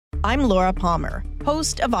I'm Laura Palmer,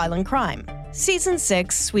 host of Island Crime. Season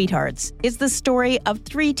 6, Sweethearts, is the story of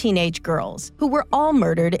 3 teenage girls who were all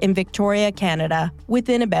murdered in Victoria, Canada,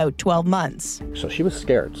 within about 12 months. So she was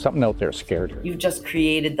scared. Something out there scared her. You've just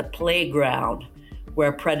created the playground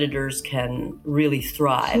where predators can really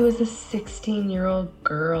thrive. She was a 16-year-old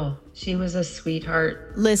girl. She was a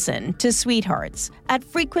sweetheart. Listen to Sweethearts at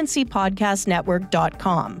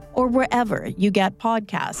frequencypodcastnetwork.com or wherever you get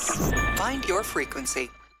podcasts. Find your frequency.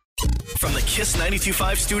 From the Kiss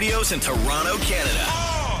 92.5 studios in Toronto, Canada.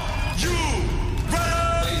 Are you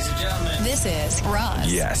ready? Ladies and gentlemen. This is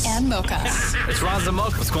Roz Yes. and Mocha. It's Roz and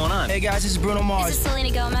Mocha. What's going on? Hey guys, this is Bruno Mars. This is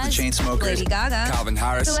Selena Gomez. The Chainsmokers. Lady Gaga. Calvin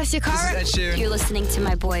Harris. Celestia Cara. This is Ed Sheeran. You're listening to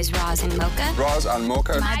my boys Roz and Mocha. Roz and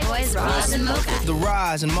Mocha. My boys Roz and Mocha. The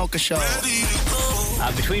Roz and Mocha Show.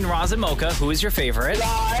 Between Roz and Mocha, who is your favorite?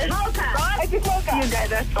 Mocha. Roz. Mocha. You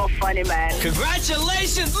guys are so funny, man.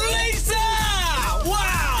 Congratulations, Lisa!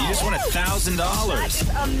 Wow! You just won $1,000. That's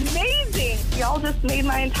amazing. Y'all just made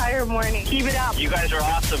my entire morning. Keep it up. You guys are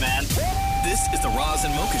awesome, man. This is the Roz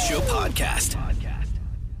and Mocha Show podcast.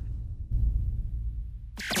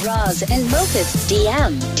 Roz and Mocha's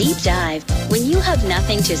DM Deep Dive. When you have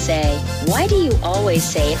nothing to say, why do you always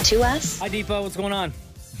say it to us? Hi, Deepa. What's going on?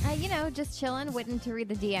 Just chilling, waiting to read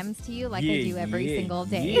the DMs to you like I do every single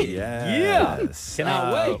day. Yes.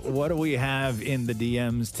 Cannot wait. What do we have in the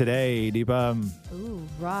DMs today, Deepa? Ooh,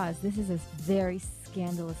 Roz, this is a very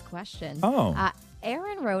scandalous question. Oh.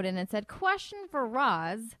 Aaron wrote in and said, question for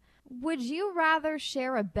Roz. Would you rather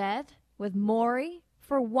share a bed with Maury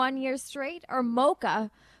for 1 year straight or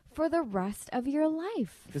Mocha for the rest of your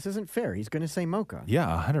life? This isn't fair. He's going to say Mocha.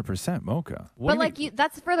 Yeah, 100% Mocha.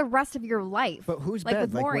 That's for the rest of your life. But whose like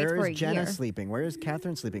bed? With Maury, where for is a Jenna year. sleeping? Where is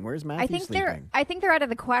Catherine sleeping? Where is Matthew sleeping? I think they're out of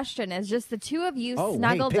the question. It's just the two of you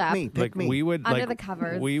snuggled pick up me, pick me. We would under the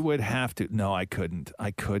covers. We would have to. No, I couldn't.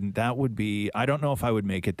 That would be. I don't know if I would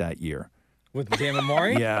make it that year. With Dan and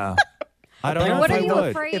Maury? Yeah. I don't know what if are I you would.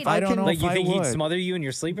 afraid? I don't know Like if you I think would. he'd smother you in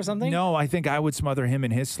your sleep or something? No, I think I would smother him in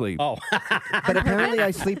his sleep. Oh. But apparently I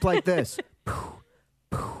sleep like this.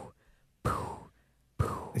 I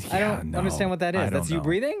don't understand what that is. That's you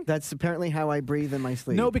breathing? That's apparently how I breathe in my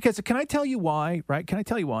sleep. No, because can I tell you why, right? Can I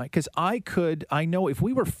tell you why? Because I know if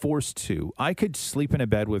we were forced to, I could sleep in a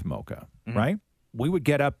bed with Mocha, right? We would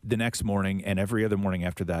get up the next morning and every other morning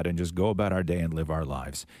after that and just go about our day and live our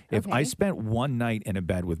lives. If I spent one night in a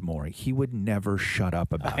bed with Maury, he would never shut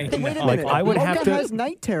up about it. Wait a Like minute. I would Mocha have to has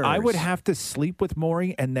night terrors. I would have to sleep with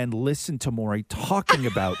Maury and then listen to Maury talking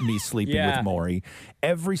about me sleeping with Maury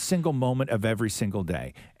every single moment of every single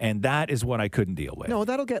day. And that is what I couldn't deal with. No,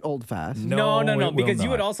 that'll get old fast. No, it will because you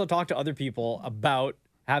would not. also talk to other people about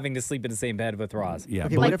having to sleep in the same bed with Roz. Yeah,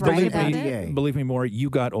 Okay, what if I have NDA? believe me, Maury, you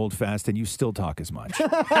got old fast and you still talk as much.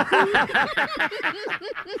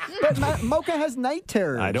 But Mocha has night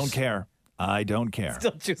terrors. I don't care. I don't care.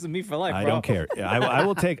 Still choosing me for life, I bro. don't care. I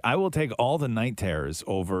will take all the night terrors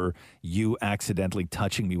over you accidentally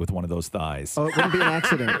touching me with one of those thighs. Oh, it wouldn't be an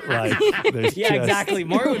accident. Like, there's Yeah, just- exactly.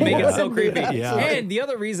 Maury would make it so creepy. Yeah. And the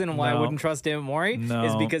other reason why I No. wouldn't trust him, Maury, No.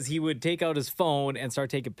 is because he would take out his phone and start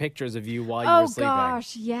taking pictures of you while you were Oh, sleeping.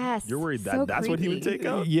 gosh, yes. You're worried So that's what he would creepy. take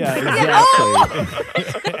out? Yeah, exactly.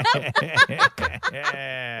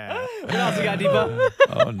 What else you got, Deepa?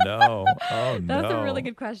 Oh, no. Oh, no. That's a really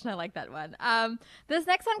good question. I like that one. This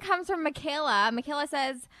next one comes from Michaela. Michaela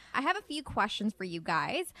says, I have a few questions for you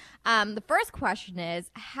guys. The first question is,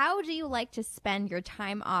 how do you like to spend your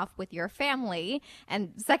time off with your family?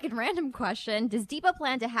 And second random question, does Deepa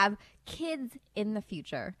plan to have kids in the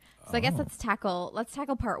future? So I guess let's tackle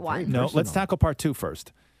part one. No, let's tackle part 2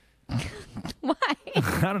 first. Why?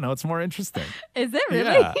 I don't know. It's more interesting. Is it really?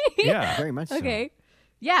 Yeah. Yeah. Very much so. Okay.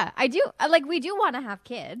 Yeah, I do. We do want to have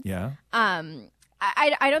kids. Yeah.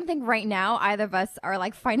 I don't think right now either of us are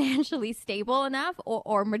like financially stable enough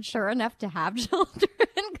or mature enough to have children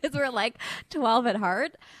because we're like 12 at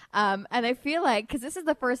heart. And I feel like because this is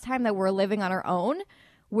the first time that we're living on our own,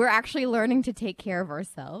 we're actually learning to take care of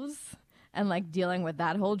ourselves and like dealing with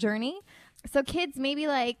that whole journey. So kids maybe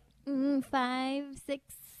like 5, 6,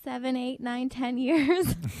 7, 8, 9, 10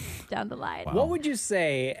 years down the line. What would you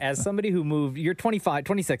say as somebody who moved, you're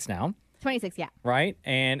 26 now. 26, yeah. Right?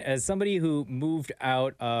 And as somebody who moved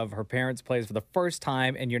out of her parents' place for the first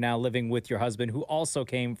time and you're now living with your husband who also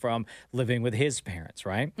came from living with his parents,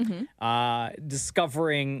 right? Mm-hmm.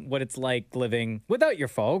 Discovering what it's like living without your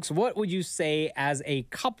folks, what would you say as a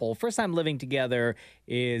couple, first time living together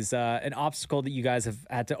is an obstacle that you guys have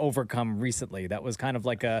had to overcome recently that was kind of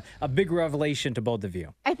like a big revelation to both of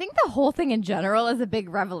you? I think the whole thing in general is a big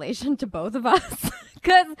revelation to both of us.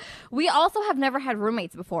 Because we also have never had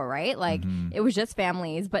roommates before, right? Like, Mm-hmm. it was just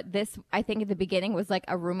families. But this, I think, at the beginning was like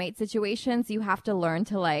a roommate situation. So you have to learn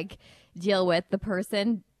to, like, deal with the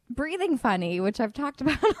person breathing funny, which I've talked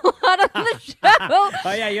about a lot on the show. Oh,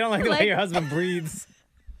 yeah, you don't like the way your husband breathes.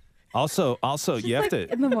 Also, you have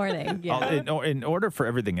to in the morning. Yeah. in order for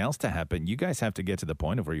everything else to happen, you guys have to get to the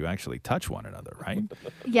point of where you actually touch one another, right?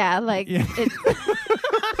 Yeah, like it's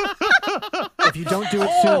If you don't do it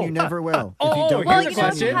soon, you never will. If you don't well, do you it know,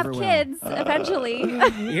 soon, you you have never will. kids eventually.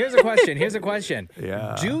 Here's a question.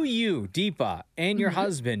 Yeah. Do you, Deepa, and your Mm-hmm.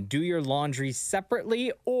 husband do your laundry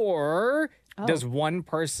separately, or does one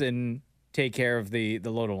person take care of the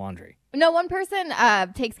load of laundry? No, one person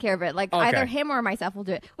takes care of it. Like Okay. either him or myself will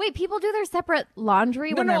do it. Wait, people do their separate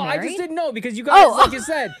laundry when they're I married? just didn't know because you guys, Oh. like you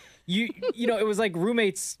said, you know, it was like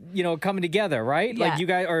roommates, you know, coming together, right? Yeah. Like you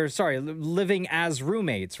guys, or sorry, living as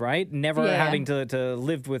roommates, right? Never Yeah. having to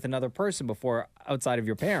live with another person before outside of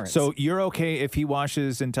your parents. So you're okay if he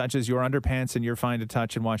washes and touches your underpants, and you're fine to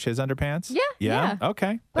touch and wash his underpants? Yeah, yeah.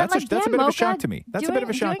 Okay. But, That's like, that's a Dan bit of a Mocha shock to me. That's a bit of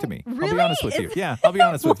a shock to doing- me. I'll Really? be honest with you. Is- Yeah, I'll be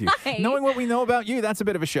honest with you. Why? Knowing what we know about you, that's a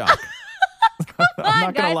bit of a shock. I'm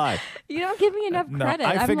not gonna Guys, lie. You don't give me enough No, credit.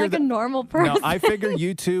 I I'm figure like that- a normal person. No, I figure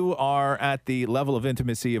you two are at the level of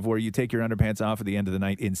intimacy of where you take your underpants off at the end of the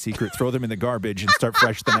night in secret, throw them in the garbage, and start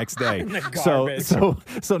fresh the next day. The So,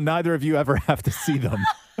 garbage. so neither of you ever have to see them.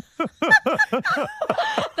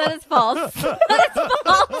 That is false. That is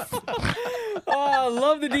false. Oh,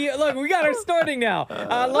 love the DM. Look, we got her starting now.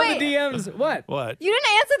 Love Wait. the DMs. What? What? You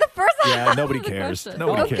didn't answer the first Yeah, nobody half of the cares. question.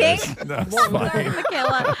 Nobody Okay. cares. No, it's Sorry, fine.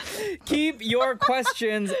 Michaela. Keep your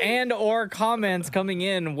questions and or comments coming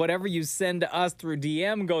in. Whatever you send to us through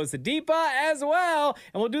DM goes to Deepa as well.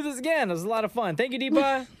 And we'll do this again. It was a lot of fun. Thank you,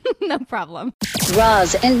 Deepa. No problem.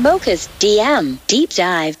 Roz and Mocha's DM Deep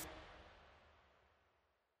Dive.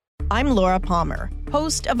 I'm Laura Palmer,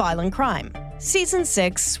 host of Island Crime. Season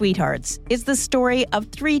 6, Sweethearts, is the story of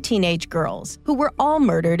 3 teenage girls who were all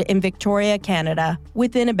murdered in Victoria, Canada,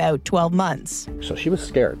 within about 12 months. So she was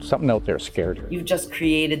scared. Something out there scared her. You've just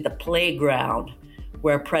created the playground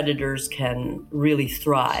where predators can really She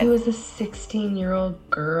thrive. was a 16-year-old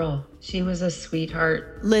girl. She was a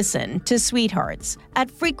sweetheart. Listen to Sweethearts at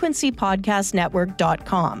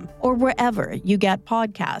frequencypodcastnetwork.com or wherever you get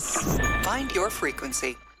podcasts. Find your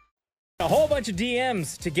frequency. A whole bunch of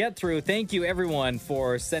DMs to get through. Thank you, everyone,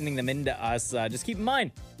 for sending them in to us. Just keep in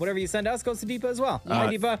mind, whatever you send us goes to Deepa as well.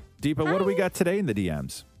 Hi, Deepa. Deepa, what do we got today in the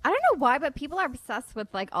DMs? I don't know why, but people are obsessed with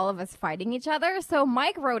like all of us fighting each other. So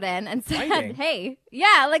Mike wrote in and said, Fighting? "Hey,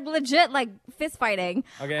 yeah, like legit, like fist fighting."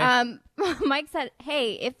 Okay. Mike said,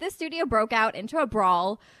 "Hey, if this studio broke out into a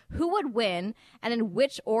brawl, who would win, and in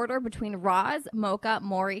which order between Roz, Mocha,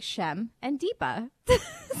 Maury, Shem, and Deepa?"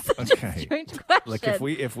 Such a strange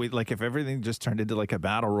question. Like if everything just turned into like a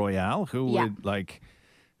battle royale, who Yeah. would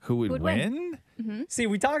Who'd win? See,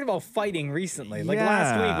 we talked about fighting recently. Like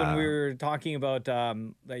last week when we were talking about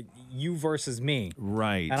like you versus me.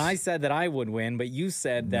 Right. And I said that I would win, but you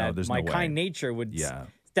said No, that there's my no way. kind nature would Yeah.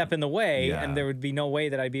 step in the way Yeah. and there would be no way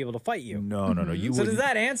that I'd be able to fight you. No. You So would does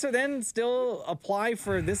that answer then still apply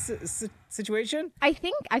for this situation? I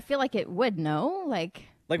feel like it would. No, like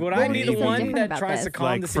Would I be the so one different that about tries this? to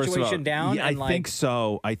calm the first of all, situation down? yeah, and I think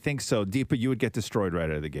so. Deepa, you would get destroyed right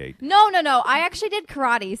out of the gate. No. I actually did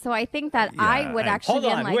karate, so I think that I would actually Hold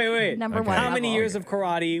be on, in like wait. number one. How many level. years of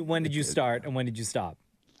karate? When did you start and when did you stop?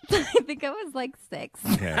 I think I was like 6.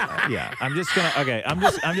 Okay. Yeah. I'm just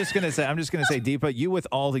gonna say, Deepa, you with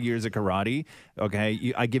all the years of karate,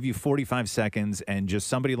 okay, I give you 45 seconds, and just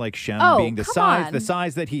somebody like Shem being the come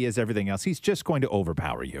size that he is, everything else, he's just going to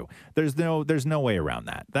overpower you. There's no way around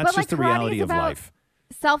that. That's But, just the like, karate reality is of about life.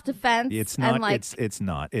 Self-defense. It's not. And, like, it's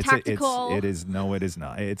not. It's tactical. It is not. It's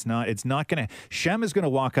not. It's not gonna. Shem is gonna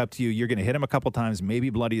walk up to you. You're gonna hit him a couple times, maybe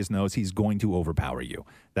bloody his nose. He's going to overpower you.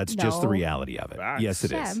 That's just the No. reality of it. Yes,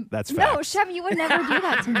 it is. Shem. That's facts. No, Shem, you would never do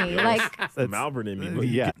that to me. Like, From Albert in me.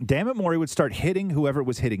 Yeah. Damn it, Maury would start hitting whoever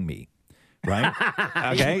was hitting me. Right?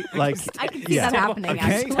 Okay? Like, I can see that happening,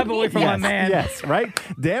 actually. Step away from my man. Yes, right?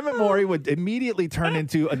 Damn it, Maury would immediately turn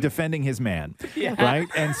into a defending his man. Yeah. Right?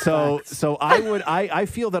 And so I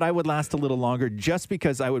feel that I would last a little longer just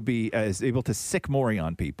because I would be able to sick Maury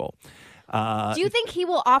on people. do you think he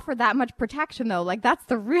will offer that much protection, though? Like, that's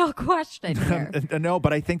the real question here. No,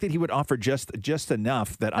 but I think that he would offer just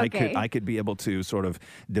enough that Okay. I could be able to sort of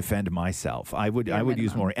defend myself. I would Bare use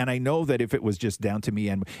minimum. Maury, and I know that if it was just down to me,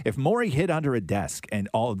 and if Maury hid under a desk and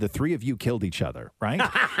all the three of you killed each other, right?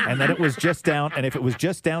 And then it was just down, and if it was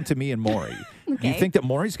just down to me and Maury, you Okay. think that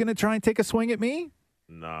Maury's going to try and take a swing at me?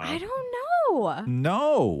 No. I don't know. No.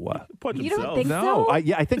 No. You don't think no. so?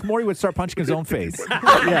 I think Maury would start punching his own face.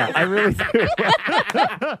 Yeah, I really do.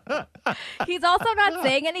 He's also not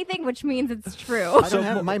saying anything, which means it's true. I don't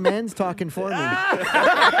have my man's talking for me.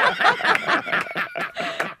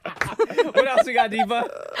 What else we got, Deepa?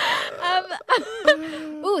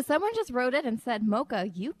 Ooh, someone just wrote it and said, Mocha,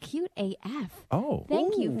 you cute AF. Oh.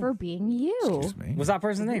 Thank you for being you. Excuse me. What's that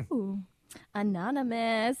person's name? Ooh.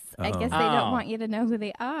 Anonymous. I guess they Oh. don't want you to know who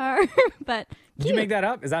they are. But Did you make that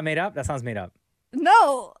up? Is that made up? That sounds made up.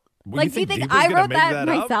 no. Well, Like, do you think Deepa's I gonna wrote make that up?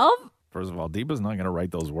 myself? First of all, Deepa's not going to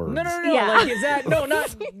write those words. No. Yeah. Like, is that no?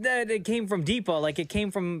 Not that it came from Deepa. Like, it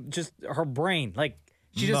came from just her brain. Like,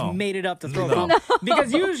 she just No. made it up to throw No. it out.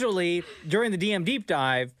 Because usually during the DM deep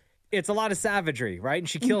dive, it's a lot of savagery, right? And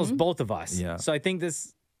she kills both of us. Yeah. So I think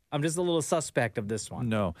I'm just a little suspect of this one.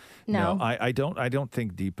 No. No. I don't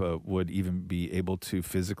think Deepa would even be able to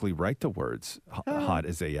physically write the words hot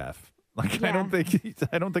as AF. Like, I don't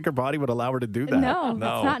think her body would allow her to do that. No,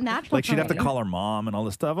 that's not natural Like, she'd for have to you. call her mom and all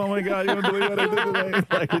this stuff. Oh my God, you don't believe what I did today.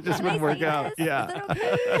 Like, it just wouldn't work out. Yeah.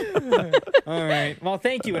 All right. Well,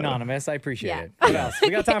 thank you, Anonymous. I appreciate Yeah. it. What else? We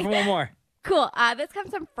got time for one more. Cool. This comes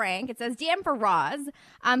from Frank. It says, DM for Roz.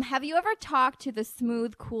 Have you ever talked to the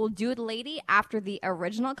smooth, cool dude lady after the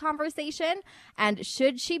original conversation? And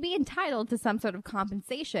should she be entitled to some sort of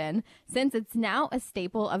compensation since it's now a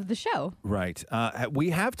staple of the show? Right. We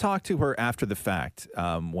have talked to her after the fact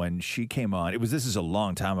when she came on. This is a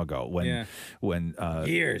long time ago. When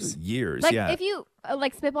Years. Like, yeah. if you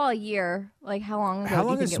spitball a year, like how long ago How do you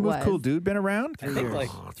long think has it Smooth was? Cool Dude been around? I think like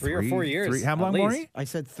 3 or 4 years. How at long, least. Maury? I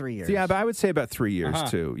said 3 years. Yeah, but I would say about 3 years Uh-huh.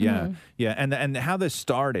 too. Yeah, yeah. And how this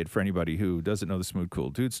started for anybody who doesn't know the Smooth Cool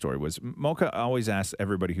Dude story was Mocha always asks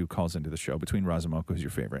everybody who calls into the show between Roz and Mocha who's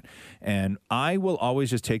your favorite, and I will always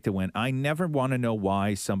just take the win. I never want to know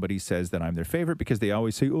why somebody says that I'm their favorite because they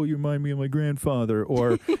always say, "Oh, you remind me of my grandfather,"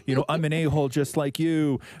 or I'm an a-hole just like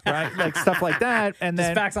you, right? Like stuff like that. And Just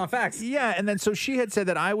then facts on facts. yeah, and then so she had said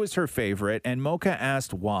that I was her favorite, and Mocha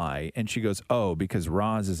asked why, and she goes, "Oh, because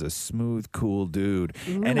Roz is a smooth, cool dude."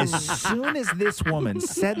 And as soon as this woman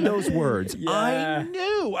said those words, I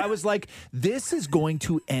knew. I was like, "This is going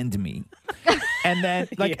to end me," and then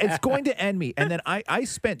it's going to end me. And then I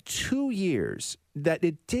spent 2 years that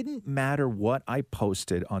it didn't matter what I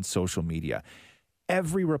posted on social media.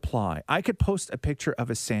 Every reply, I could post a picture of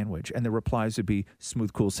a sandwich, and the replies would be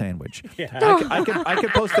 "smooth, cool sandwich." I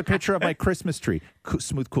could post a picture of my Christmas tree,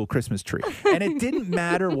 "smooth, cool Christmas tree," and it didn't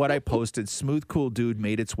matter what I posted. Smooth, cool dude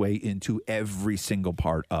made its way into every single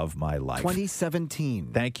part of my life.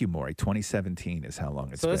 2017. Thank you, Maury. 2017 is how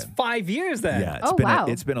long it's So been. it's 5 years then. Yeah, wow.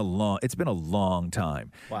 it's been a long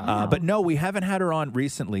time. Wow. But no, we haven't had her on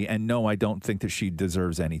recently, and no, I don't think that she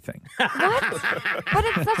deserves anything. But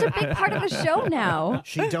it's such a big part of the show now.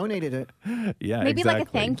 She donated it. Yeah, Maybe exactly. like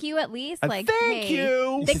a thank you at least. A Like, thank hey,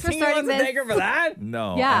 you. Thanks for You starting want to this. thank her for that?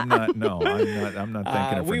 No, Yeah. I'm not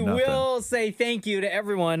thanking her for we nothing. will say thank you to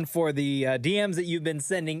everyone for the DMs that you've been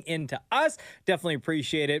sending in to us. Definitely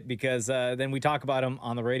appreciate it because then we talk about them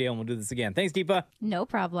on the radio and we'll do this again. Thanks, Deepa. No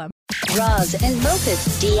problem. Roz and Mocha's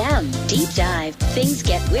DM Deep Dive. Things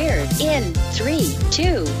get weird in 3,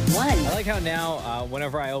 2, 1. I like how now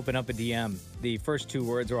whenever I open up a DM, the first 2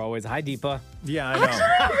 words are always, "Hi, Deepa." Yeah, I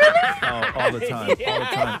know. All the time. All the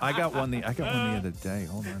time. I got one the other day.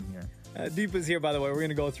 Hold on here. Deepa's here, by the way. We're going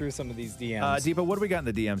to go through some of these DMs. Deepa, what do we got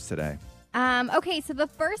in the DMs today? Okay, so the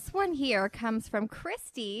first one here comes from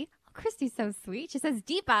Christy. Christy's so sweet. She says,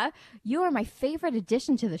 Deepa, you are my favorite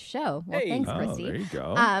addition to the show. Well, Hey. thanks, Oh, Christy. there you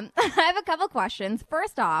go. I have a couple questions.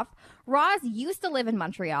 First off, Roz used to live in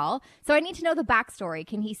Montreal, so I need to know the backstory.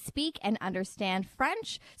 Can he speak and understand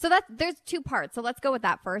French? So there's 2 parts. So let's go with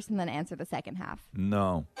that first and then answer the second half.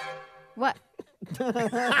 No. What?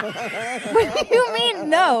 What do you mean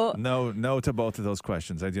no? No to both of those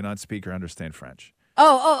questions. I do not speak or understand French.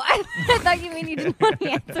 Oh, I thought you mean you didn't want to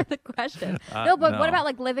answer the question. No, but no. what about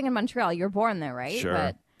like living in Montreal? You were born there, right? Sure.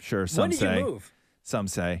 But Sure. Some when did say. you move? Some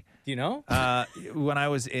say. Do you know? When I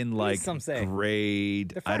was in like Some say.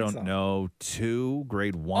 grade, I facts don't on. know, 2,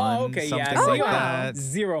 grade 1, Oh, okay, something yeah. So like you have that.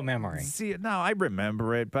 zero memory. See, no, I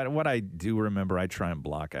remember it, but what I do remember, I try and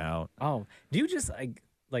block out. Oh, do you just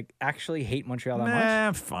like actually hate Montreal that much?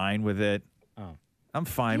 I'm fine with it. Oh. I'm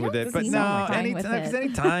fine You with don't it, but seem no, fine with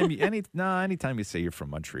anytime, it. anytime you say you're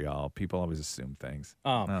from Montreal, people always assume things.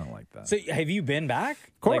 I don't like that. So have you been back?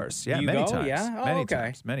 Of course, Like, yeah, you many go? times. Yeah, oh, many okay.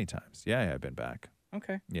 times, many times. Yeah, I've been back.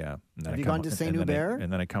 Okay. Yeah. And then Have I you come gone to ho- Saint and then I- Hubert?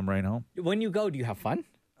 And then I come right home. When you go, do you have fun?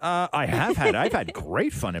 I've had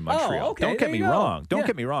great fun in Montreal. okay, Don't get there me you go. wrong. Don't Yeah.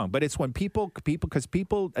 get me wrong. But it's when people,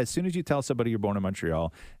 as soon as you tell somebody you're born in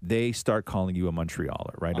Montreal, they start calling you a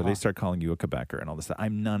Montrealer, right? Or they start calling you a Quebecer and all this stuff.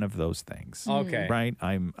 I'm none of those things. Okay. Right?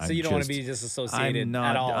 So you don't want to be disassociated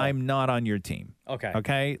at all. I'm not on your team. Okay.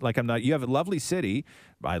 Okay. Like I'm not. You have a lovely city.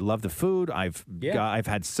 I love the food. I've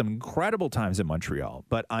had some incredible times in Montreal,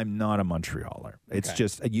 but I'm not a Montrealer. It's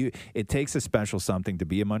just it takes a special something to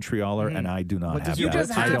be a Montrealer, and I do not have You that.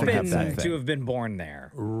 just I don't have that happen thing. to have been born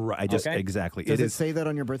there. Right. Okay. Exactly. Does it say that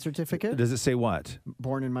on your birth certificate? Does it say what?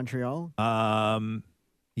 Born in Montreal?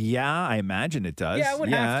 Yeah, I imagine it does. Yeah, it would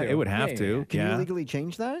have to. It would have Yeah, to. yeah. Can you legally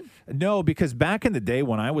change that? No, because back in the day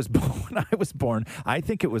when I was born, I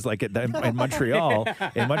think it was like in Montreal.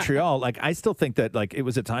 In Montreal, like I still think that like it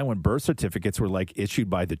was a time when birth certificates were like issued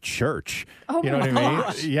by the church. Oh you know my what I mean?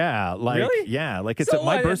 gosh. Yeah, like Really? yeah, like it's So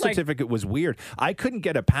my what, birth it's like- certificate was weird. I couldn't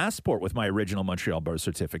get a passport with my original Montreal birth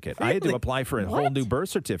certificate. I had to Really? apply for a whole new birth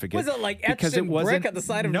certificate. Was it like etched because in it wasn't brick at the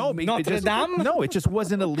side of no, Notre it just, Dame? No, it just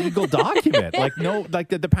wasn't a legal document. Like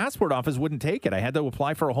the passport office wouldn't take it. I had to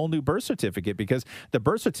apply for a whole new birth certificate because the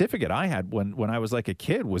birth certificate I had when I was like a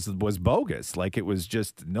kid was bogus. Like it was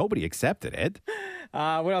just nobody accepted it.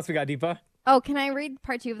 What else we got, Deepa? Oh, can I read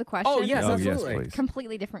part 2 of the question? Oh, yes, absolutely. please.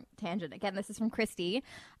 Completely different tangent. Again, this is from Christy.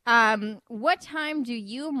 What time do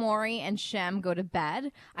you, Maury, and Shem go to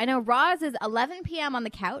bed? I know Roz is 11 p.m. on the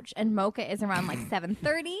couch, and Mocha is around like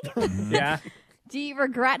 7:30. Yeah. Do you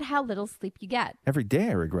regret how little sleep you get? Every day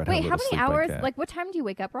I regret how Wait, little how many sleep I hours? get. Like, what time do you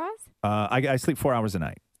wake up, Roz? I sleep 4 hours a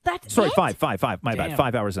night. That's Sorry, it? five. My bad. Damn.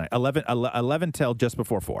 5 hours a night. 11 till just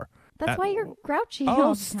before 4. That's why you're grouchy. Oh,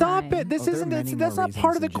 all the stop time. it! This there are isn't. many That's more not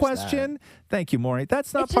part of the reasons than just question. Thank you, Maury.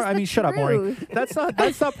 That's not It's part. just I the mean, shut up, Maury. truth. That's not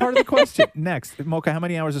part of the question. Next, Mocha, how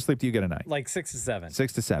many hours of sleep do you get a night? Like 6 to 7.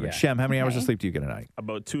 6 to 7. Yeah. Shem, how many hours of Okay. sleep do you get a night?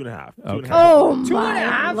 About 2.5. Okay. Oh, Two and a my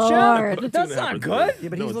half, Lord. Shem? That's not good. Yeah,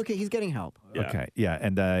 but he's getting help. Yeah. Okay, yeah,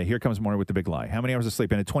 and here comes Maury with the big lie. How many hours of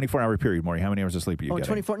sleep in a 24-hour period, Maury? How many hours of sleep are you Oh, getting?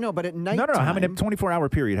 24. No, but at night. No. How many 24-hour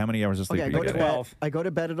period? How many hours of sleep Okay, are you getting? I go to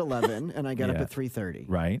bed at 11 and I get up Yeah. at 3:30.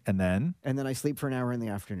 Right, and then I sleep for an hour in the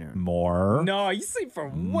afternoon. more. No, you sleep for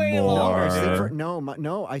way More. longer. I sleep for, Sure.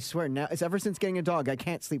 no, I swear. Now it's ever since getting a dog, I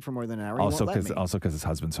can't sleep for more than an hour. He Also, won't let me. because his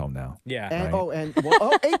husband's home now. Yeah. And,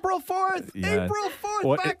 right. April 4th! Yeah. April 4th,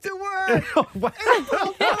 What- back to work! April 4th!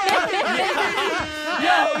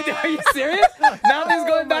 Yo, are you serious? Now he's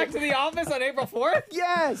going back to the office on April 4th?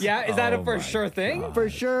 Yes! Yeah, is that Oh a for my sure thing? For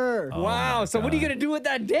sure. Wow. So what are you going to do with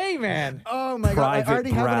that day, man? Oh my God, I Private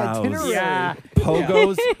already have browse. an itinerary. Yeah.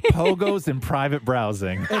 Pogos, and private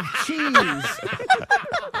browsing. And cheese.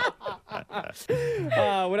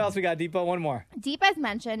 What else we got, Deepa? One more. Deepa's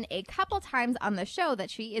mentioned a couple times on the show that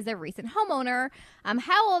she is a recent homeowner.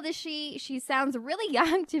 How old is she? She sounds really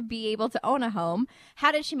young to be able to own a home.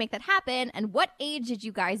 How did she make that happen? And what age did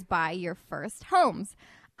you guys buy your first homes?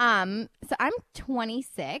 So I'm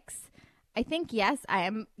 26. I think, yes, I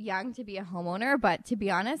am young to be a homeowner, but to be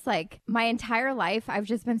honest, like my entire life, I've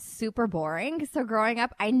just been super boring. So growing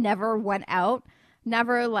up, I never went out,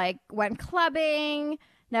 never like went clubbing,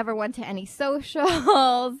 never went to any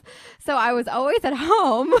socials. So I was always at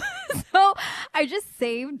home. So I just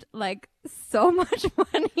saved like so much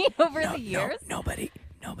money over the years. Nobody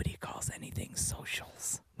calls anything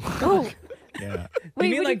socials. Oh, Yeah. Wait, you mean what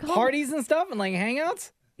do you like call parties and stuff and like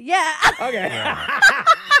hangouts? yeah. Okay.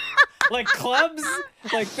 Like clubs?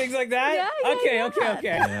 Like things like that? Yeah, Okay.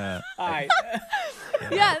 Yeah. All right.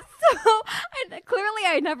 Yeah. So clearly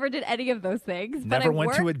I never did any of those things. But Never I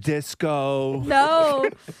went to a disco. No.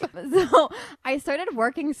 So I started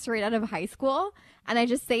working straight out of high school and I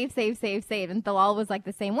just saved. And Thalal was like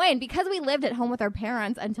the same way. And because we lived at home with our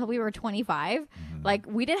parents until we were 25, like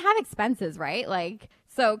we didn't have expenses, right? Like,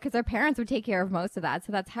 so because our parents would take care of most of that.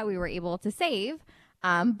 So that's how we were able to save.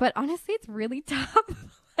 But honestly, it's really tough.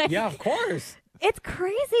 Like, Yeah, of course. it's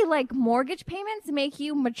crazy. Like mortgage payments make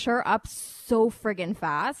you mature up so friggin'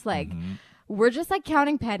 fast. Like we're just like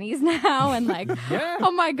counting pennies now and like, Yeah.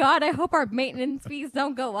 oh my God, I hope our maintenance fees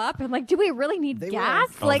don't go up. And like, do we really need gas?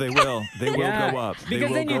 Oh, Like, they will. They will Yeah. go up. They Because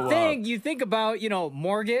will then go you think about,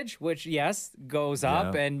 mortgage, which yes, goes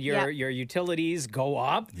up Yeah. and your utilities go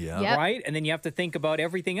up, Yeah. Yep. right? And then you have to think about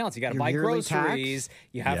everything else. You got to Your buy yearly groceries,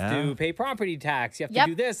 you have Yeah. to pay property tax, you have Yep.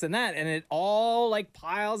 to do this and that, and it all like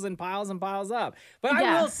piles and piles and piles up. But I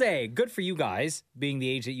Yeah. will say, good for you guys being the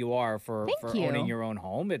age that you are for Thank you. owning your own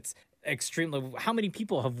home. It's extremely. How many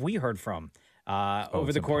people have we heard from over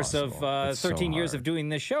it's the course of impossible. It's so 13 years hard. of doing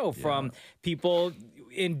this show? From people,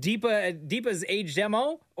 in Deepa's age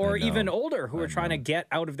demo or even older who are trying to get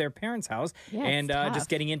out of their parents' house and just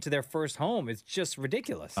getting into their first home. It's just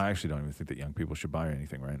ridiculous. I actually don't even think that young people should buy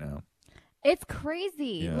anything right now. It's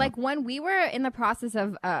crazy. Yeah. Like when we were in the process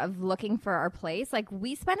of looking for our place, like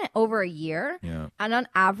we spent it over a year. Yeah. And on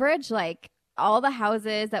average, like all the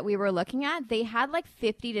houses that we were looking at, they had like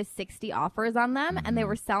 50 to 60 offers on them and they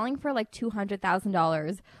were selling for like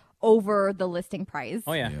 $200,000 over the listing price.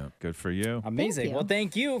 Oh, yeah. Good for you. Amazing. Thank you. Well,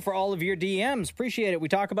 thank you for all of your DMs. Appreciate it. We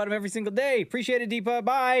talk about them every single day. Appreciate it, Deepa.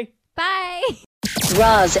 Bye. Bye.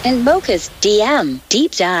 Roz and Mocha's DM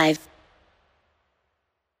Deep Dive.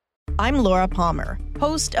 I'm Laura Palmer,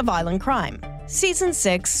 host of Island Crime. Season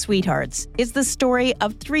 6, Sweethearts, is the story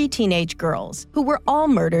of 3 teenage girls who were all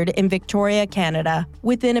murdered in Victoria, Canada,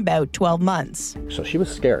 within about 12 months. So she was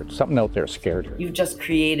scared. Something out there scared her. You've just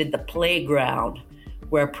created the playground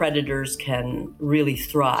where predators can really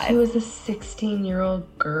thrive. She was a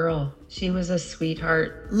 16-year-old girl. She was a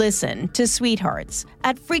sweetheart. Listen to Sweethearts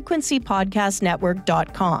at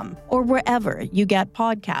frequencypodcastnetwork.com or wherever you get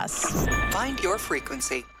podcasts. Find your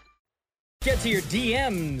frequency. Get to your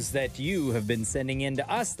DMs that you have been sending in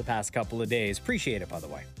to us the past couple of days. Appreciate it, by the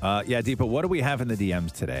way. Yeah, Deepa, what do we have in the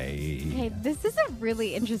DMs today? Okay, this is a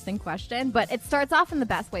really interesting question, but it starts off in the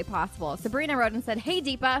best way possible. Sabrina wrote and said, "Hey,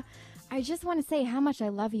 Deepa, I just want to say how much I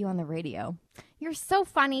love you on the radio. You're so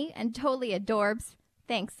funny and totally adorbs.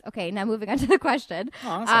 Thanks." Okay, now moving on to the question.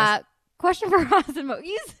 Oh, that's nice. Question for Roz and Mo.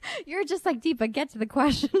 You're just like, Deepa, get to the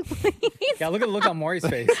question, please. Yeah, look at the look on Maury's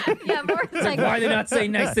face. Yeah, Maury's like, why are they not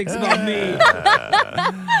saying nice things about me?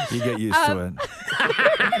 You get used to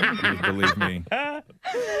it. Believe me. So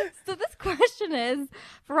this question is,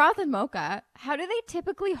 for Roz and Mocha, how do they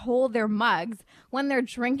typically hold their mugs when they're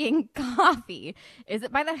drinking coffee? Is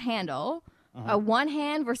it by the handle, one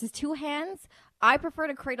hand versus two hands? I prefer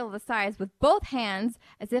to cradle the sides with both hands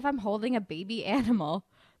as if I'm holding a baby animal.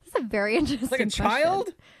 This is a very interesting Like a question.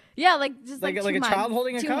 child? Yeah, like just Like two a mugs, child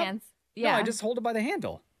holding a two cup? hands. Yeah. No, I just hold it by the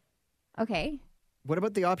handle. Okay. What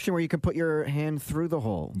about the option where you can put your hand through the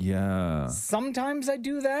hole? Yeah. Sometimes I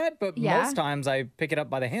do that, but Yeah. most times I pick it up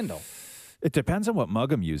by the handle. It depends on what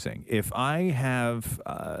mug I'm using. If I have,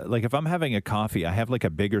 if I'm having a coffee, I have like a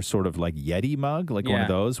bigger sort of like Yeti mug, like one Yeah. of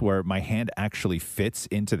those where my hand actually fits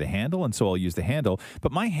into the handle, and so I'll use the handle.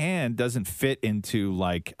 But my hand doesn't fit into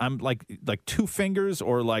I'm like 2 fingers,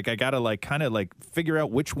 or like I gotta like kind of like figure out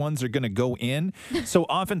which ones are gonna go in. So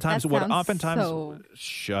oftentimes,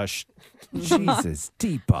 shush, Jesus,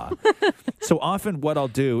 Deepa. So often, what I'll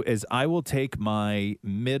do is I will take my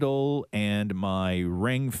middle and my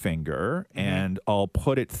ring finger, and I'll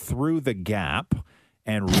put it through the gap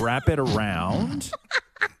and wrap it around.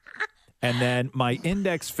 And then my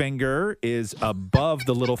index finger is above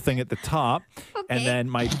the little thing at the top. And then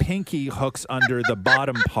my pinky hooks under the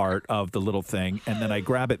bottom part of the little thing. And then I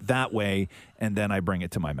grab it that way, and then I bring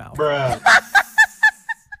it to my mouth. Bruh.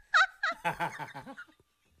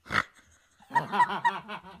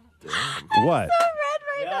 What? So red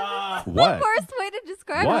right now. What? The worst way to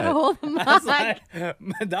describe What? how to hold a mug. That's like,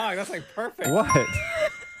 dog, that's like perfect. What?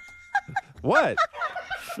 What?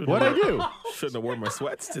 What'd I do? Shouldn't have worn my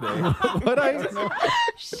sweats today. What'd I do?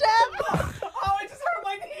 Shep. Oh, I just hurt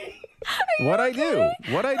my knee. What'd I do?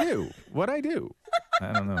 What'd I do? What'd I do?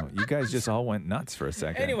 I don't know. You guys just all went nuts for a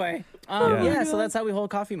second. Anyway, Yeah. so that's how we hold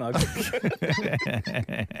coffee mugs.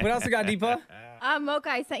 What else we got, Deepa? Mocha,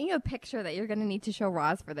 I sent you a picture that you're going to need to show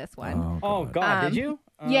Roz for this one. Oh, God, did you?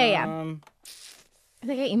 Yeah. I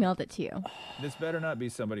think I emailed it to you. This better not be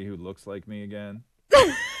somebody who looks like me again.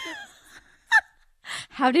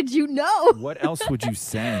 How did you know? What else would you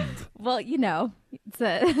send? Well,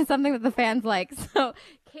 it's something that the fans like. So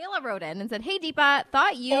Kayla wrote in and said, "Hey, Deepa,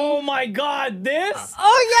 thought you..." Oh, my God, this?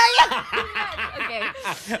 Oh, yeah. Okay.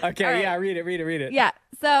 Okay, All right. yeah, read it. Yeah.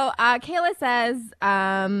 So Kayla says,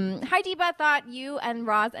 "Hi, Deepa, thought you and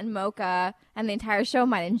Roz and Mocha and the entire show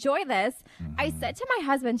might enjoy this. I said to my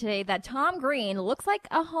husband today that Tom Green looks like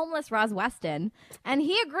a homeless Roz Weston, and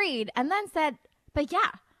he agreed and then said, but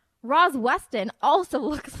yeah, Roz Weston also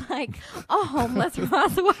looks like a homeless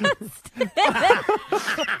Roz Weston."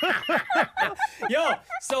 Yo,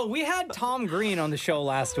 so we had Tom Green on the show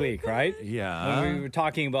last week, right? Yeah. When we were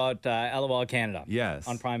talking about LOL Canada. Yes.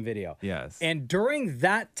 On Prime Video. Yes. And during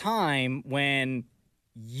that time when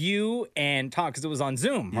you and Tom, because it was on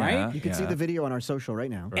Zoom, right? You can see the video on our social right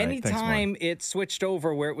now. Anytime it switched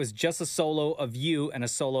over where it was just a solo of you and a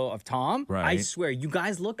solo of Tom, I Right. swear, you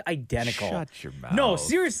guys look identical. Shut your mouth. No,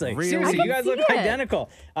 seriously. Really? Seriously, I you guys can look see it. identical.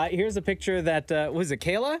 Here's a picture that, was it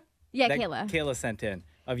Kayla? Yeah, That Kayla. Kayla sent in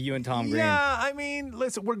of you and Tom Green. Yeah, I mean,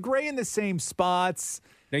 listen, we're gray in the same spots.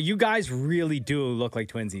 Now, you guys really do look like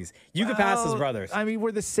twinsies. You could pass as brothers. I mean,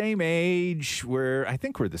 we're the same age. I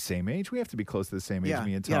think we're the same age. We have to be close to the same age,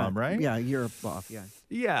 me and Tom, right? Yeah, you're off, yeah.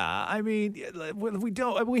 Yeah, I mean, we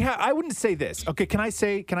don't. I wouldn't say this. Okay, can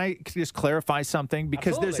I just clarify something?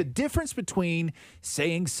 Because there's a difference between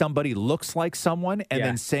saying somebody looks like someone and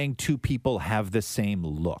then saying two people have the same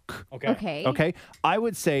look. Okay. I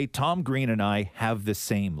would say Tom Green and I have the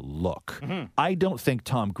same look. I don't think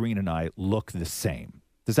Tom Green and I look the same.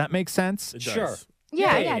 Does that make sense? Sure.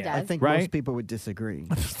 Yeah, it does. I think Right? most people would disagree.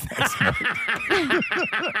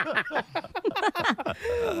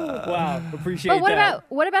 Wow, appreciate But that.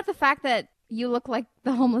 what about the fact that you look like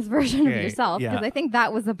the homeless version of Okay, yourself? Because yeah. I think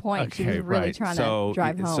that was the point. She was Okay, really right. trying So- to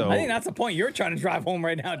drive home. I think that's the point. You're trying to drive home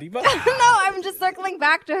right now, Deepa. No, I'm just circling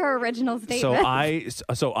back to her original statement.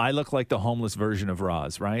 So I look like the homeless version of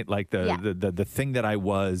Roz, right? Like the thing that I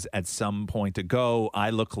was at some point ago. I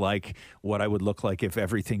look like what I would look like if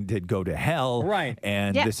everything did go to hell. Right.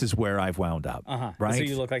 And Yeah. this is where I've wound up. Uh-huh. Right. That's what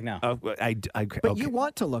you look like now. But you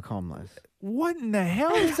want to look homeless. What in the hell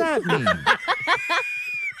does that mean?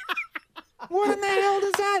 What in the hell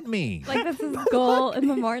does that mean? Like this is goal in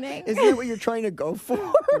the morning. Is that what you're trying to go for?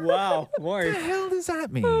 Wow, What Maury. the hell does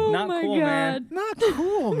that mean? Oh Not my cool, man. God. Not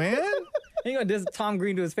cool, man. You know, does Tom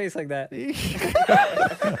Green to his face like that?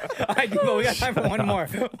 All right, Deepa, we got time for one more.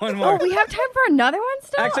 One more. Oh, we have time for another one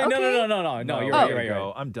still? Actually, okay. no. You're There right. you You're go.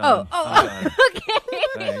 right. I'm done. I'm done. Okay.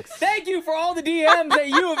 Thanks. Thank you for all the DMs that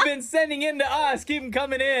you have been sending in to us. Keep them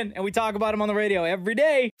coming in, and we talk about them on the radio every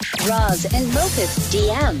day. Roz and Mocha's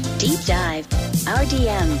DM Deep Dive. Our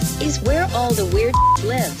DM is where all the weird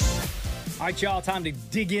lives. All right, y'all, time to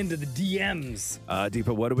dig into the DMs.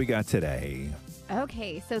 Deepa, what do we got today?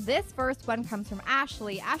 Okay, so this first one comes from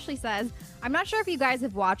Ashley. Ashley says, I'm not sure if you guys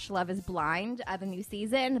have watched Love is Blind, the new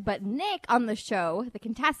season, but Nick on the show, the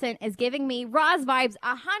contestant, is giving me Roz vibes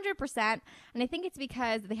 100%. And I think it's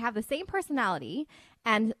because they have the same personality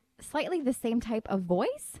and slightly the same type of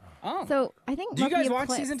voice. Oh. So I think Do you guys Muppy watch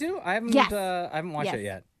Eclipse- season 2? I haven't. Yes. I haven't watched Yes. it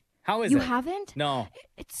yet. How is You it? haven't? No.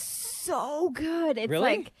 It's so good. It's Really?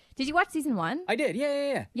 like, did you watch season 1? I did.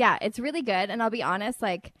 Yeah. Yeah, it's really good. And I'll be honest,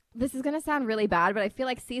 like, this is going to sound really bad, but I feel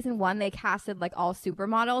like season 1, they casted like all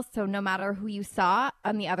supermodels. So no matter who you saw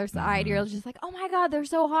on the other side, you're just like, oh my God, they're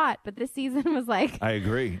so hot. But this season was like, I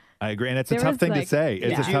agree. And it's a There tough was, thing to like- say.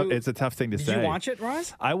 Yeah. It's a tough thing to Did say. you watch it,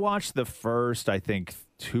 Roz? I watched the first, I think,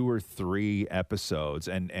 2 or 3 episodes,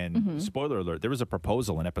 and spoiler alert, there was a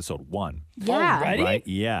proposal in episode 1. yeah. Already? Right?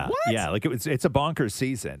 Yeah. What? Yeah. Like it's a bonkers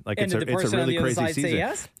season. Like And it's did the a person on really the other crazy side say season.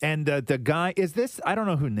 yes? And the guy is this. I don't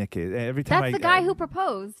know who Nick is. Every time That's the guy who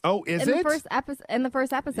proposed. Oh, is in it? The first in the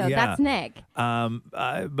first episode. Yeah. That's Nick.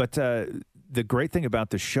 But the great thing about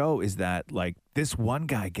the show is that like this one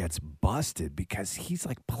guy gets busted because he's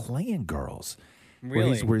like playing girls.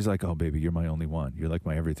 Really? Where he's like, oh, baby, you're my only one. You're like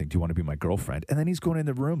my everything. Do you want to be my girlfriend? And then he's going in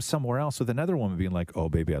the room somewhere else with another woman being like, oh,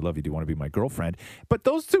 baby, I love you. Do you want to be my girlfriend? But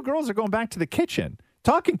those 2 girls are going back to the kitchen,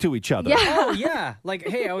 talking to each other. Yeah. Oh, yeah. Like,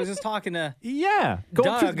 hey, I was just talking to Yeah.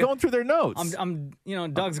 Doug. Going through their notes. I'm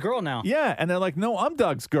Doug's girl now. Yeah. And they're like, no, I'm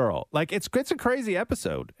Doug's girl. Like, it's a crazy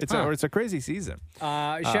episode. It's a crazy season.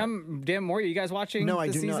 Shem, Dan Moore, you guys watching No, I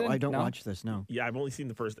this do season? not. I don't No? watch this, no. Yeah, I've only seen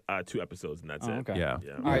the first 2 episodes, and that's it. Okay. Yeah.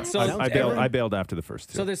 All right, so I bailed after the first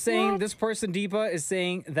 2. So they're saying this person, Deepa, is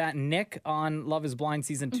saying that Nick on Love is Blind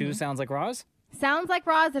season 2 sounds like Roz? Sounds like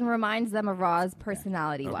Roz and reminds them of Roz A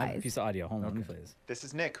personality-wise. piece of audio. Hold on, let me play this. This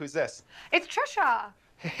is Nick. Who's this? It's Trisha.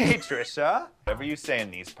 Hey, Trisha. Whatever you say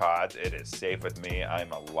in these pods, it is safe with me.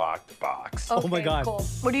 I'm a locked box. Oh my God. Cool.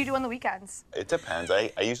 What do you do on the weekends? It depends.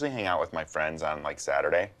 I usually hang out with my friends on like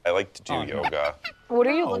Saturday. I like to do yoga. What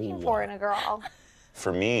are you looking for in a girl?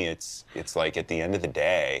 For me, it's like at the end of the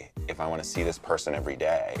day, if I want to see this person every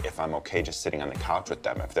day, if I'm okay just sitting on the couch with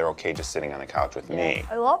them, if they're okay just sitting on the couch with me.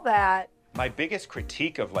 I love that. My biggest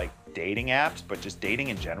critique of like dating apps, but just dating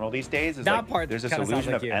in general these days, is That like part there's this kinda sounds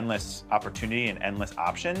illusion like of you. endless opportunity and endless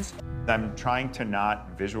options. I'm trying to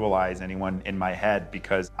not visualize anyone in my head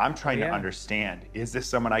because I'm trying to understand, is this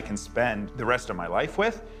someone I can spend the rest of my life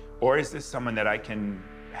with? Or is this someone that I can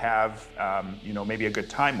have, maybe a good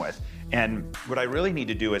time with? And what I really need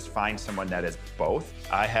to do is find someone that is both.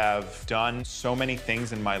 I have done so many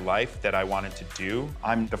things in my life that I wanted to do.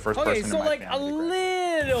 I'm the first Okay, person so in my like a family.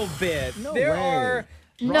 little bit. No there way. are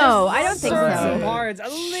No, I don't think certain so. parts, a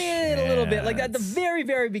little bit. Like at the very,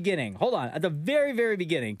 very beginning. Hold on. At the very, very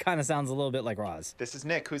beginning, kind of sounds a little bit like Roz. This is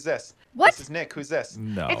Nick. Who's this? What? This is Nick. Who's this?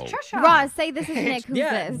 No. It's Trisha. Roz, say this is Nick. Who's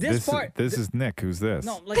Yeah, this? this part. This is Nick. Who's this?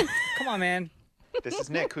 No, like, come on, man. This is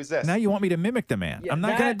Nick. Who's this? Now you want me to mimic the man. Yeah, I'm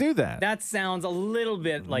not going to do that. That sounds a little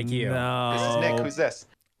bit like you. No. This is Nick. Who's this?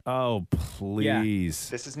 Oh, please.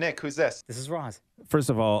 This is Nick. Who's this? This is Roz. First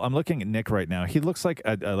of all, I'm looking at Nick right now. He looks like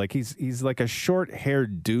he's like a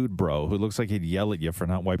short-haired dude, bro, who looks like he'd yell at you for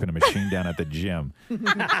not wiping a machine down at the gym.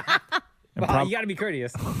 Well, you got to be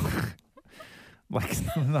courteous. Like,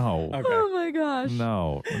 no. Okay. Oh my gosh.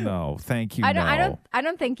 No. Thank you. I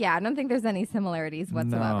don't think there's any similarities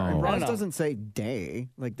whatsoever. No. Roz doesn't say day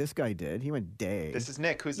like this guy did. He went day. This is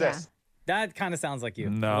Nick. Who's this? That kind of sounds like you. A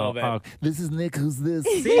No. little bit. This is Nick. Who's this?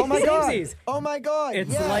 See? Oh my god. Samesies. Oh my god.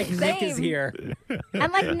 It's yes. like Nick is Same. here.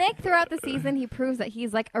 And like Nick throughout the season, he proves that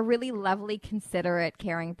he's like a really lovely, considerate,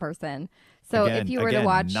 caring person. So Again- if you were again, to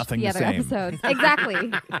watch nothing the the other same. episodes,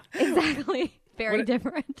 exactly. Very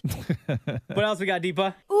different. What else we got,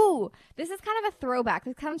 Deepa? Ooh, this is kind of a throwback.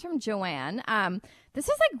 This comes from Joanne. This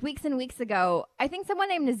was like weeks and weeks ago. I think someone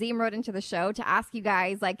named Nazim wrote into the show to ask you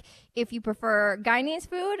guys like if you prefer Guyanese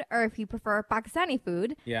food or if you prefer Pakistani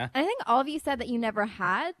food. Yeah. And I think all of you said that you never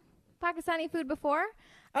had Pakistani food before.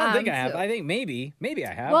 I don't think I have. so- I think maybe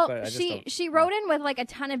I have. Well, but I just don't. she wrote in with like a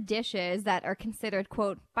ton of dishes that are considered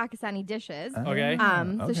quote Pakistani dishes. Okay.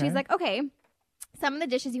 So okay. she's like, okay, some of the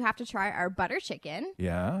dishes you have to try are butter chicken.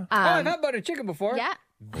 Yeah. I've had butter chicken before. Yeah.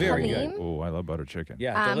 Very Halim. good. Oh, I love butter chicken.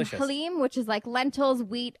 Yeah, delicious. Halim, which is like lentils,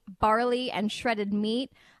 wheat, barley, and shredded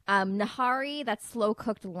meat. Nahari, that's slow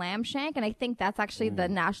cooked lamb shank, and I think that's actually the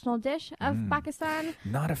national dish of Pakistan.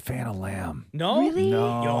 Not a fan of lamb. No? Really?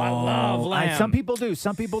 No. Yo, I love lamb. Some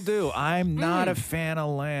people do. I'm not a fan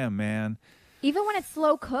of lamb, man. Even when it's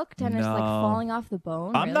slow cooked and it's like No. falling off the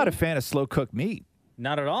bone. I'm not a really? fan of slow cooked meat.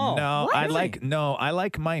 Not at all. No, What? I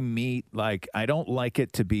like my meat. Like, I don't like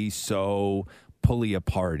it to be so pulley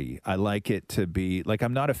aparty. I like it to be like,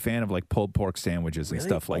 I'm not a fan of like pulled pork sandwiches and Really?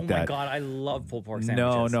 stuff like oh that. my God, I love pulled pork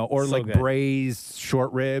sandwiches. No, or So like good. braised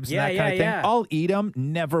short ribs Yeah, and that kind of thing. yeah. I'll eat them.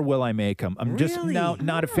 Never will I make them. I'm just Really?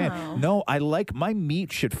 not a fan. No, I like my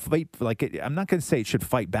meat should fight. I'm not going to say it should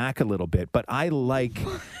fight back a little bit, but I like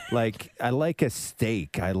I like a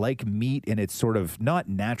steak. I like meat in its sort of not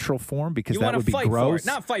natural form because You that want would to be fight gross. for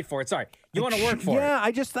it, not fight for it. Sorry, you want to work for it. Yeah,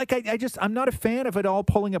 I'm not a fan of it all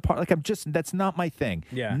pulling apart. Like that's not my thing.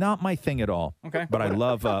 Yeah. Not my thing at all. Okay. But I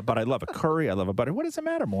love a curry. I love a butter. What does it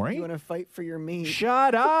matter, Maury? You want to fight for your meat?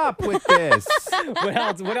 Shut up with this. What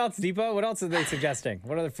else, Deepa? What else are they suggesting?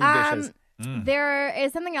 What other food dishes? There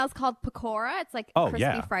is something else called pakora. It's like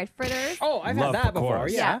crispy fried fritters. Oh, I've Love had that before.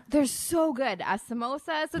 pakoras. Yeah. They're so good.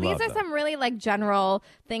 Samosa. So Love these are them. some really like general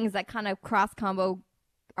things that kind of cross combo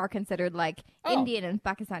are considered like Indian and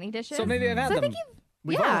Pakistani dishes. So maybe I've had So I them. think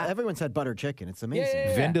Everyone's had butter chicken. It's amazing.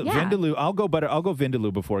 Yeah. Vindaloo. I'll go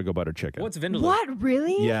Vindaloo before I go butter chicken. What's vindaloo? What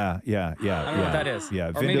really? Yeah. I don't know what that is.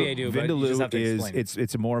 Yeah, Or maybe I do, but you just have to Vindaloo explain.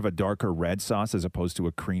 it's more of a darker red sauce as opposed to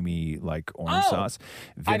a creamy like orange sauce.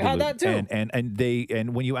 I've had that too.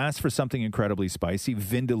 And when you ask for something incredibly spicy,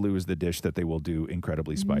 Vindaloo is the dish that they will do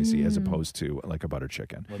incredibly spicy as opposed to like a butter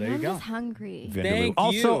chicken. Well, there you I'm go. just hungry. Vindaloo.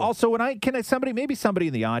 Thank you. Also, when maybe somebody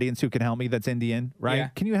in the audience who can help me that's Indian, right? Yeah.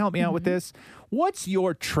 Can you help me out with this? What's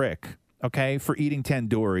your trick, okay, for eating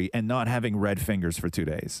tandoori and not having red fingers for 2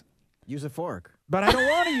 days? Use a fork. But I don't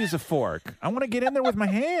want to use a fork. I want to get in there with my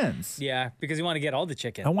hands. Yeah, because you want to get all the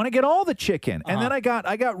chicken. I want to get all the chicken, and then I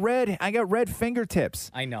got red fingertips.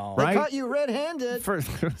 I know. They Right? caught you red-handed.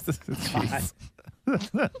 Jeez.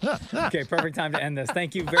 Okay, perfect time to end this.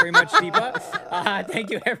 Thank you very much, Deepa. Thank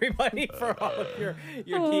you, everybody, for all of your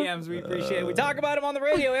DMs. We appreciate it. We talk about them on the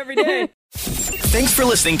radio every day. Thanks for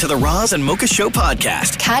listening to the Roz and Mocha Show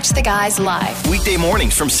podcast. Catch the guys live Weekday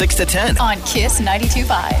mornings from 6 to 10. on Kiss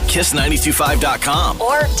 92.5 Kiss925.com.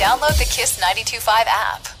 or download the Kiss 92.5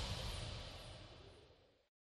 app.